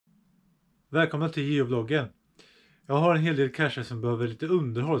Välkomna till Geovloggen. Jag har en hel del cacher som behöver lite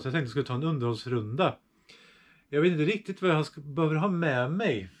underhåll, så jag tänkte att jag skulle ta en underhållsrunda. Jag vet inte riktigt vad jag behöver ha med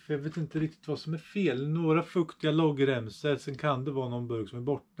mig, för jag vet inte riktigt vad som är fel. Några fuktiga loggremsor, sen kan det vara någon burk som är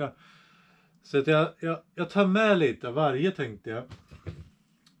borta. Så att jag tar med lite av varje, tänkte jag.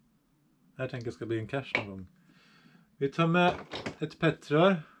 Det här tänker jag ska bli en cache någon gång. Vi tar med ett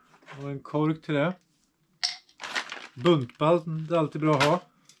petrör och en kork till det. Buntband är alltid bra att ha.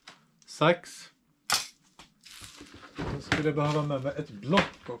 Sax. Sen skulle jag behöva med mig ett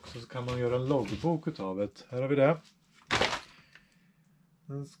block också, så kan man göra en loggbok utav det. Här har vi det.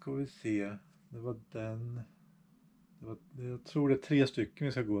 Sen ska vi se. Det var den. Jag tror det är 3 stycken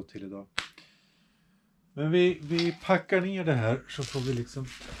vi ska gå till idag. Men vi packar ner det här så får vi liksom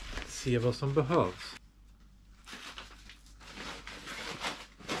se vad som behövs.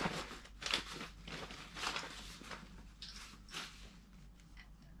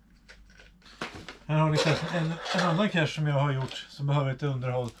 Här har ni kanske en annan cache som jag har gjort som behöver lite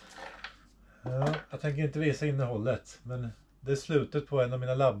underhåll. Ja, jag tänker inte visa innehållet, men det är slutet på en av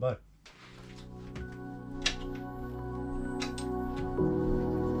mina labbar.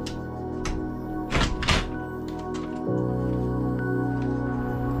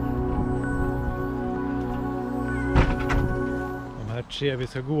 De här 3 vi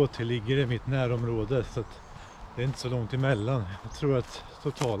ska gå till ligger i mitt närområde, så att det är inte så långt emellan. Jag tror att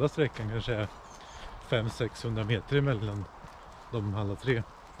totala sträckan kanske är 500-600 meter emellan de alla 3.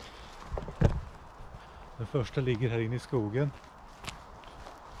 Den första ligger här inne i skogen.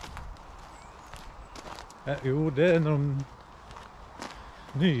 Jo, det är en av de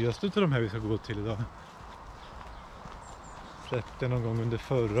nyaste av de här vi ska gå till idag. Släppte någon gång under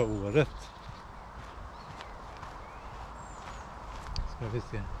förra året. Ska vi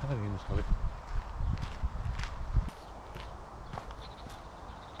se, här inne ska vi.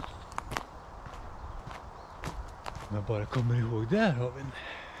 Om jag bara kommer ihåg, där har vi en.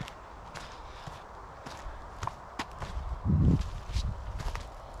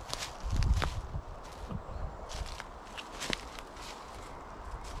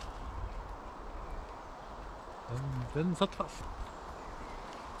 Den satt fast.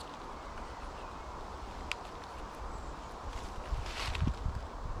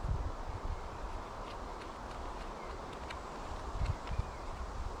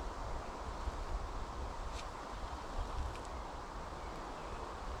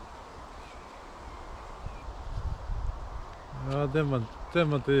 Ja, den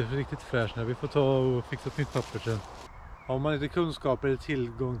var inte riktigt fräsch när vi får ta och fixa ett nytt papper sen. Om man inte kunskaper eller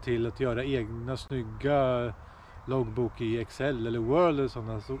tillgång till att göra egna snygga loggbok i Excel eller Word eller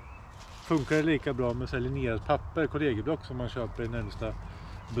sådana, så funkar det lika bra med linjerat papper, kollegieblock som man köper i närmsta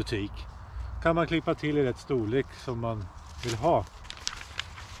butik. Kan man klippa till i rätt storlek som man vill ha.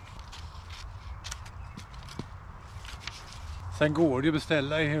 Sen går det att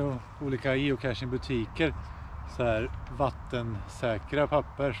beställa i olika geocaching-butiker så här vattensäkra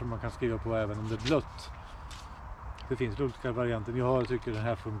papper som man kan skriva på även om det är blött. Det finns olika varianter. Jag tycker den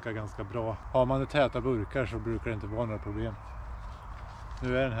här funkar ganska bra. Har man det täta burkar så brukar det inte vara några problem.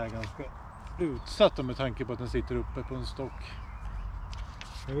 Nu är den här ganska utsatt med tanke på att den sitter uppe på en stock.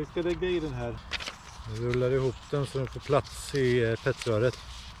 Men vi ska lägga i den här. Vi rullar ihop den så den får plats i petröret.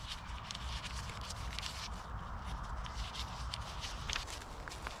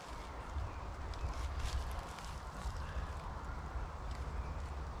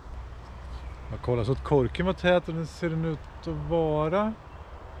 Jag kollar så att korken var tät och den ser den ut att vara.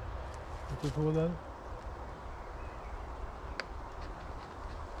 Lite på den.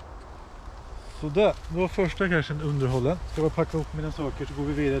 Så där, då var första cachen underhållen. Ska jag packa upp mina saker så går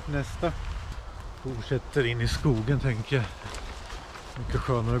vi vidare till nästa. Fortsätter in i skogen, tänker jag. Mycket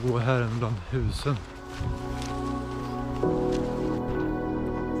skönare att gå här än bland husen.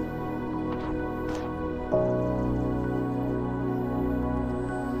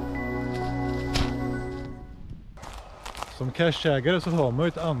 Som cacheägare så har man ju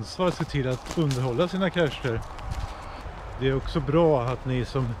ett ansvar att se till att underhålla sina cacher. Det är också bra att ni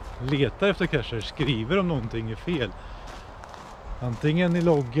som letar efter cacher skriver om någonting är fel. Antingen i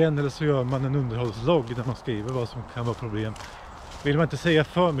loggen eller så gör man en underhållslogg där man skriver vad som kan vara problem. Vill man inte säga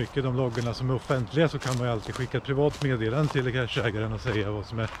för mycket om loggarna som är offentliga så kan man ju alltid skicka ett privat meddelande till cacheägaren och säga vad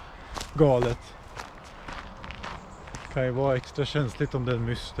som är galet. Det kan ju vara extra känsligt om det är en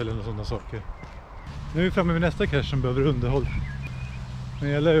myst eller några sådana saker. Nu är vi framme vid nästa cache som behöver underhåll. Men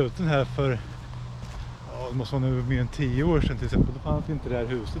jag la ut den här för, det måste vara nu mer än 10 år sedan till exempel. Då fanns inte det här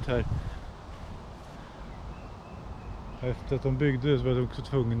huset här. Efter att de byggde så var de också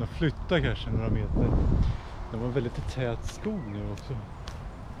tvungna att flytta kanske några meter. Det var väldigt tät skog nu också.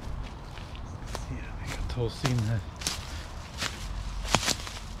 ta oss in här.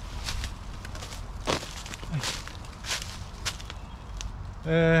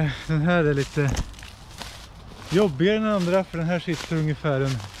 Den här är lite jobbigare än andra, för den här sitter ungefär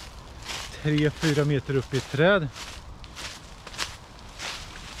en 3-4 meter upp i ett träd.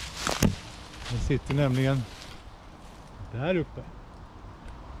 Den sitter nämligen där uppe.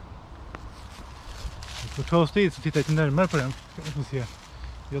 Vi får ta oss dit och titta lite närmare på den. Ska vi få se.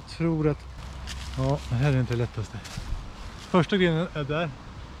 Jag tror att... Ja, det här är inte det lättaste. Första grenen är där.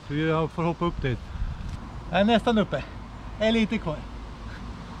 Så vi får hoppa upp dit. Jag är nästan uppe. Jag är lite kvar.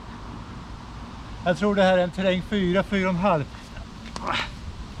 Jag tror det här är en terräng 4-4,5.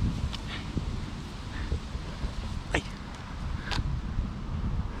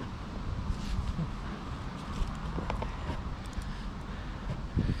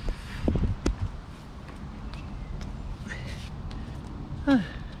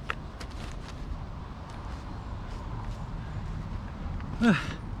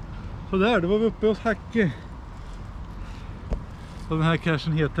 Så där, då var vi uppe hos Hacke. Så den här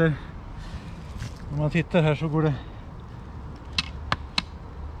cachen heter, om man tittar här så går det,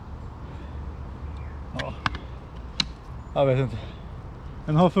 ja, jag vet inte,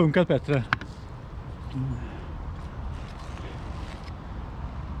 den har funkat bättre.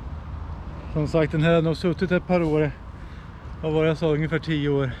 Som sagt, den här har nog suttit ett par år, och vad jag sa, ungefär 10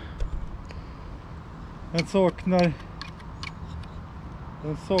 år. Den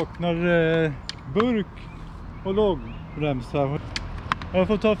saknar burk och loggremsa. Jag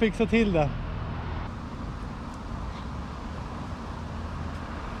får ta och fixa till det.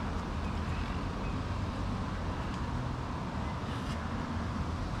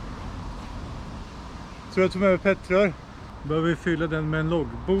 Så jag tog med Petrör. Behöver vi fylla den med en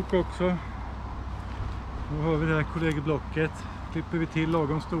loggbok också. Nu har vi det här kollegieblocket. Klipper vi till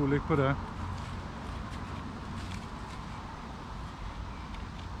lagom storlek på det.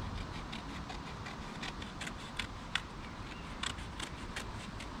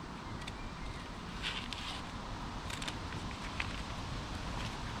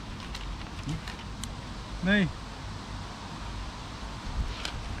 Nej.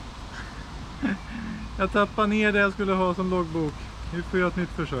 Jag tappade ner det jag skulle ha som loggbok. Nu får jag ett nytt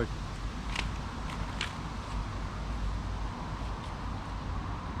försök.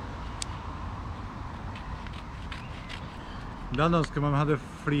 Ibland önskar man hade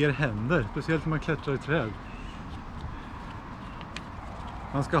fler händer, speciellt när man klättrar i träd.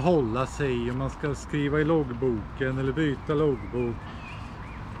 Man ska hålla sig och man ska skriva i loggboken eller byta loggbok.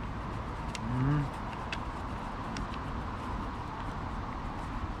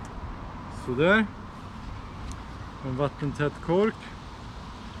 Så där. En vattentät kork.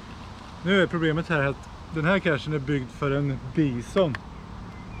 Nu är problemet här att den här cachen är byggd för en bison.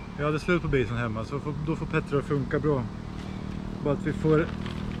 Jag hade slut på bison hemma, så då får Petra funka bra. Bara att vi får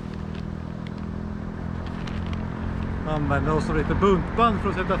använda oss av lite buntband för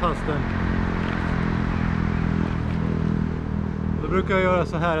att sätta fast den. Då brukar jag göra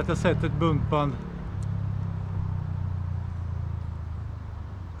så här att jag sätter ett buntband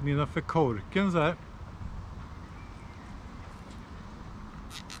nedanför korken så här.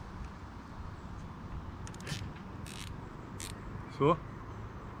 Så.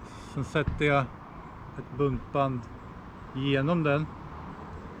 Sen sätter jag ett buntband genom den.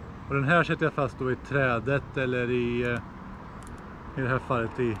 Och den här sätter jag fast då i trädet eller i det här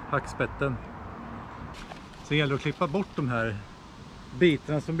fallet i hackspetten. Sen gäller det att klippa bort de här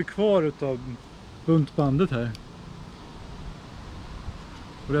bitarna som blir kvar utav buntbandet här.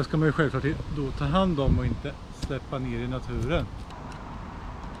 Och det ska man ju självklart då ta hand om och inte släppa ner i naturen.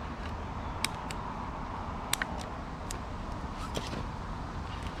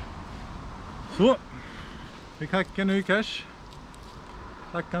 Så, fick Hacka ny cache.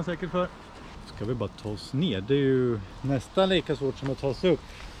 Tackar han säkert för. Ska vi bara ta oss ner. Det är ju nästan lika svårt som att ta sig upp.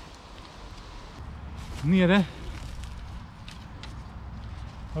 Nere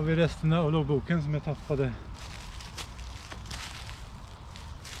har vi resterna av logboken som jag tappade.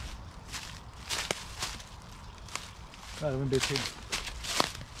 Där har vi en bit till.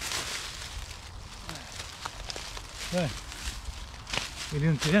 Där. Vill ju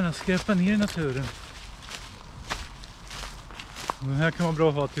inte gärna skräpa ner i naturen. Den här kan vara bra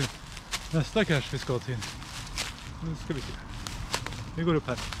att ha till nästa cache vi ska till. Nu ska vi se. Vi går upp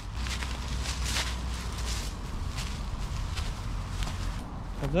här.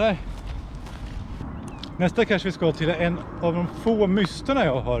 Och där. Nästa cache vi ska till är en av de få mysterna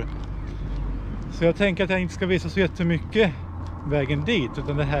jag har. Så jag tänker att jag inte ska visa så jättemycket vägen dit,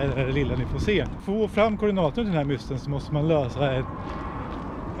 utan det här är det lilla ni får se. För att få fram koordinaterna till den här mysten så måste man lösa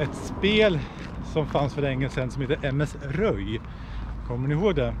ett spel som fanns för länge sedan som heter MS Röj. Kommer ni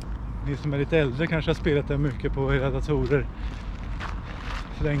ihåg det? Ni som är lite äldre kanske har spelat det mycket på era datorer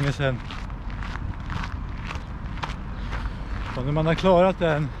för länge sedan. Och när man har klarat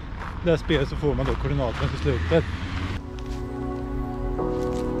det här spelet så får man då koordinaterna till slutet.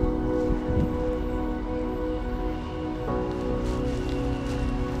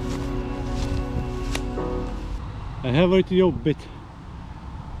 Det här var lite jobbigt.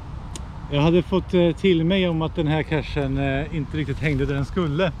 Jag hade fått till mig om att den här cachen inte riktigt hängde där den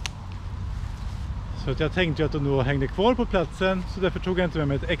skulle. Så att jag tänkte att de då hängde kvar på platsen, så därför tog jag inte med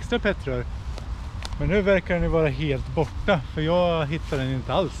mig ett extra petrör. Men nu verkar den vara helt borta, för jag hittar den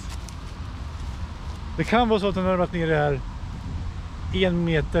inte alls. Det kan vara så att den har varit ner i det här 1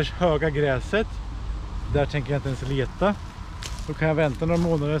 meters höga gräset. Där tänker jag inte ens leta. Då kan jag vänta några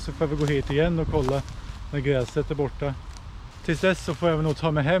månader så får vi gå hit igen och kolla när gräset är borta. Tills dess så får jag nog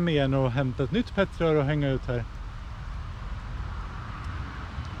ta mig hem igen och hämta ett nytt petrör och hänga ut här.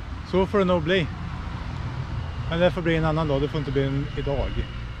 Så får det nog bli. Men det får bli en annan dag, det får inte bli en idag.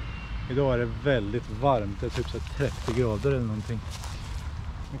 Idag är det väldigt varmt, det är typ så 30 grader eller någonting.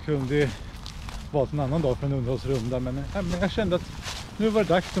 Jag kunde ju valt en annan dag för en underhållsrunda, men jag kände att nu var det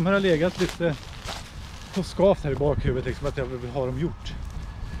dags. De här har legat lite på skavt här i bakhuvudet, liksom att jag vill ha dem gjort.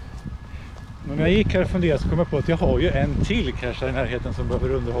 Men när jag gick här och funderade så kom jag på att jag har ju en till cache i närheten som behöver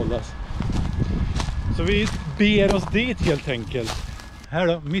underhållas. Så vi ber oss dit helt enkelt. Här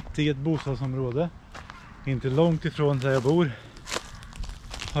då, mitt i ett bostadsområde, inte långt ifrån där jag bor,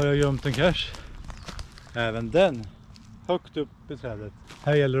 har jag gömt en cache. Även den högt upp i trädet.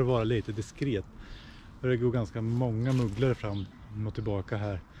 Här gäller det att vara lite diskret. För det går ganska många mugglare fram och tillbaka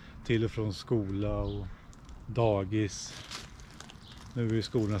här. Till och från skola och dagis. Nu är ju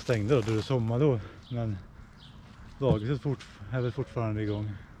skolorna stängda då, det är sommar då. Men dagiset är väl fortfarande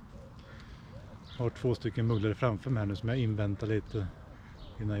igång. Jag har 2 stycken mugglare framför mig här nu som jag inväntar lite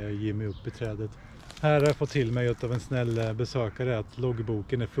innan jag ger mig upp i trädet. Här har jag fått till mig av en snäll besökare att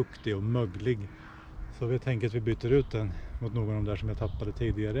loggboken är fuktig och möglig. Så vi tänker att vi byter ut den mot någon av de där som jag tappade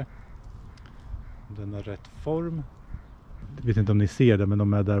tidigare. Den har rätt form. Jag vet inte om ni ser det, men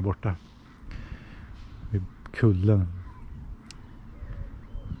de är där borta. Vid kullen.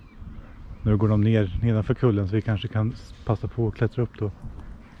 Nu går de ner nedanför kullen så vi kanske kan passa på att klättra upp då.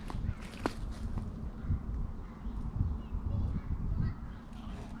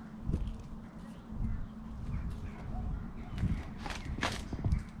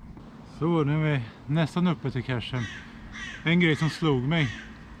 Så nu är vi nästan uppe till cachen. En grej som slog mig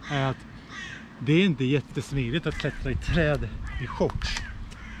är att det är inte jättesmidigt att klättra i träd i shorts.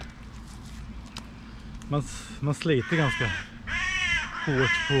 Man sliter ganska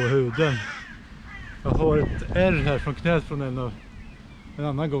hårt på huden. Jag har ett ärr här från knät från en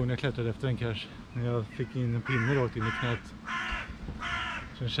annan gång när jag klättrade efter en cache. När jag fick in en pinne rakt in i knät.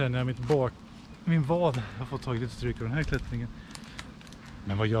 Sen känner jag min vad har fått tagit lite stryk av den här klättringen.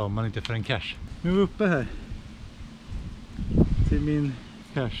 Men vad gör man inte för en cache? Nu är vi uppe här till min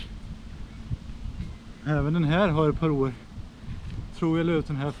cache. Även den här har ett par år. Tror jag la ut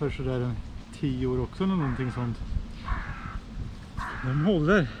den här för sådär 10 år också eller någonting sånt. Den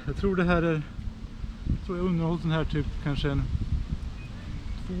håller. Jag tror det här är... Jag tror jag underhållit den här typ kanske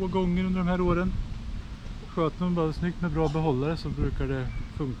 2 gånger under de här åren. Sköter de bara snyggt med bra behållare så brukar det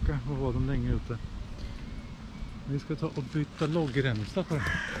funka och ha dem länge ute. Vi ska ta och byta loggremsa på det.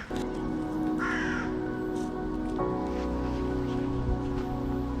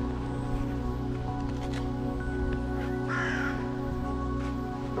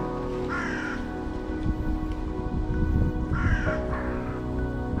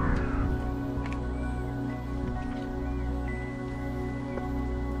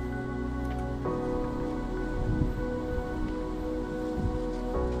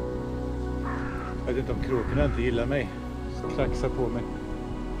 Jag vet inte om kråkorna inte gillar mig. Kraxar på mig.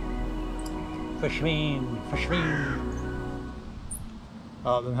 Försvinn, försvinn.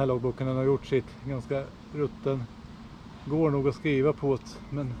 Ja, den här loggboken har gjort sitt. Ganska rutten. Går nog att skriva på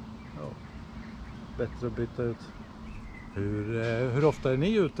det, men ja, bättre att byta ut. Hur ofta är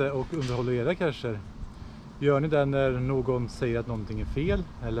ni ute och underhåller era cacher? Gör ni det när någon säger att någonting är fel?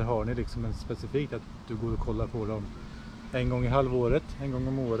 Eller har ni liksom en specifik att du går och kollar på dem en gång i halvåret, en gång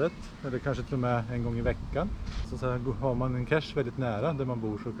om året, eller kanske till och med en gång i veckan? Så här, har man en cache väldigt nära där man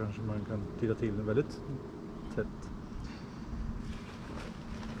bor så kanske man kan titta till den väldigt tätt.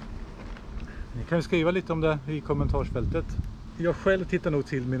 Ni kan ju skriva lite om det i kommentarsfältet. Jag själv tittar nog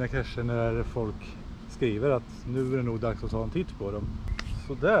till mina cacher när folk skriver att nu är det nog dags att ta en titt på dem.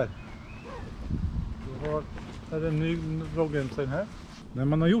 Så där. Då är det en ny loggremsa här. När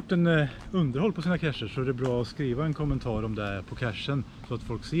man har gjort en underhåll på sina cacher så är det bra att skriva en kommentar om det är på cachen. Så att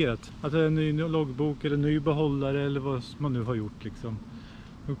folk ser att det är en ny loggbok eller en ny behållare eller vad man nu har gjort liksom.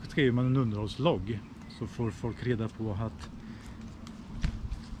 Då skriver man en underhållslogg så får folk reda på att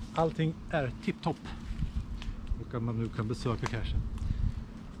allting är tipptopp. Och att man nu kan besöka cachen.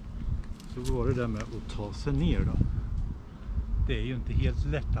 Så var det där med att ta sig ner då. Det är ju inte helt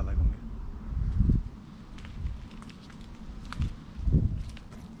lätt alla gånger.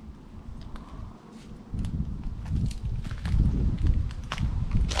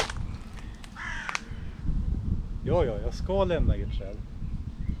 Ja, jag ska lämna ert träd.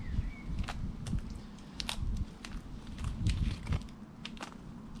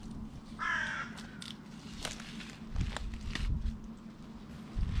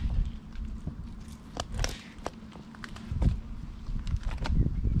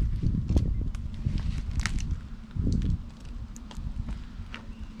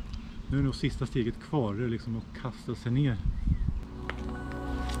 Nu är nog sista steget kvar, det är liksom att kasta sig ner.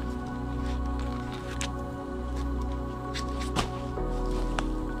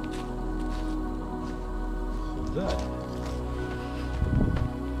 Där.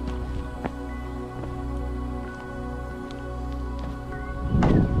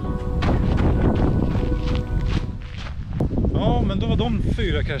 Ja, men då var de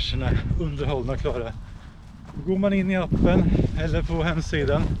 4 cacherna underhållna klara. Då går man in i appen eller på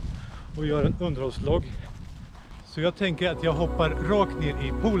hemsidan och gör en underhållslogg. Så jag tänker att jag hoppar rakt ner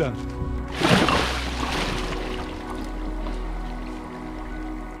i poolen.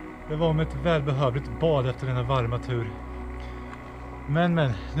 Det var med ett välbehövligt bad efter den här varma tur. Men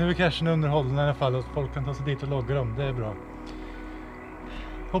nu är cachen underhållen i alla fall och folk kan ta sig dit och logga dem, det är bra.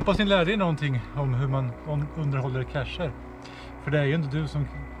 Hoppas ni lärde er någonting om hur man underhåller cacher. För det är ju inte du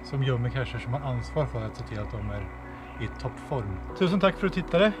som gömmer cacher som har ansvar för att se till att de är i toppform. Tusen tack för att du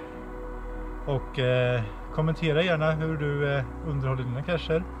tittade. Och kommentera gärna hur du underhåller dina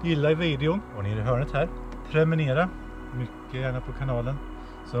cacher. Gilla videon och nere i hörnet här. Prenumerera mycket gärna på kanalen.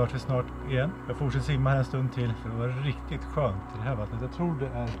 Så hörs vi snart igen. Jag fortsätter simma här en stund till för det var riktigt skönt i det här vattnet. Jag tror det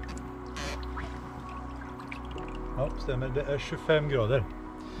är... Ja, stämmer. Det är 25 grader.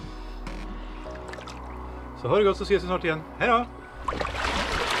 Så ha det gott så ses vi snart igen. Hej då!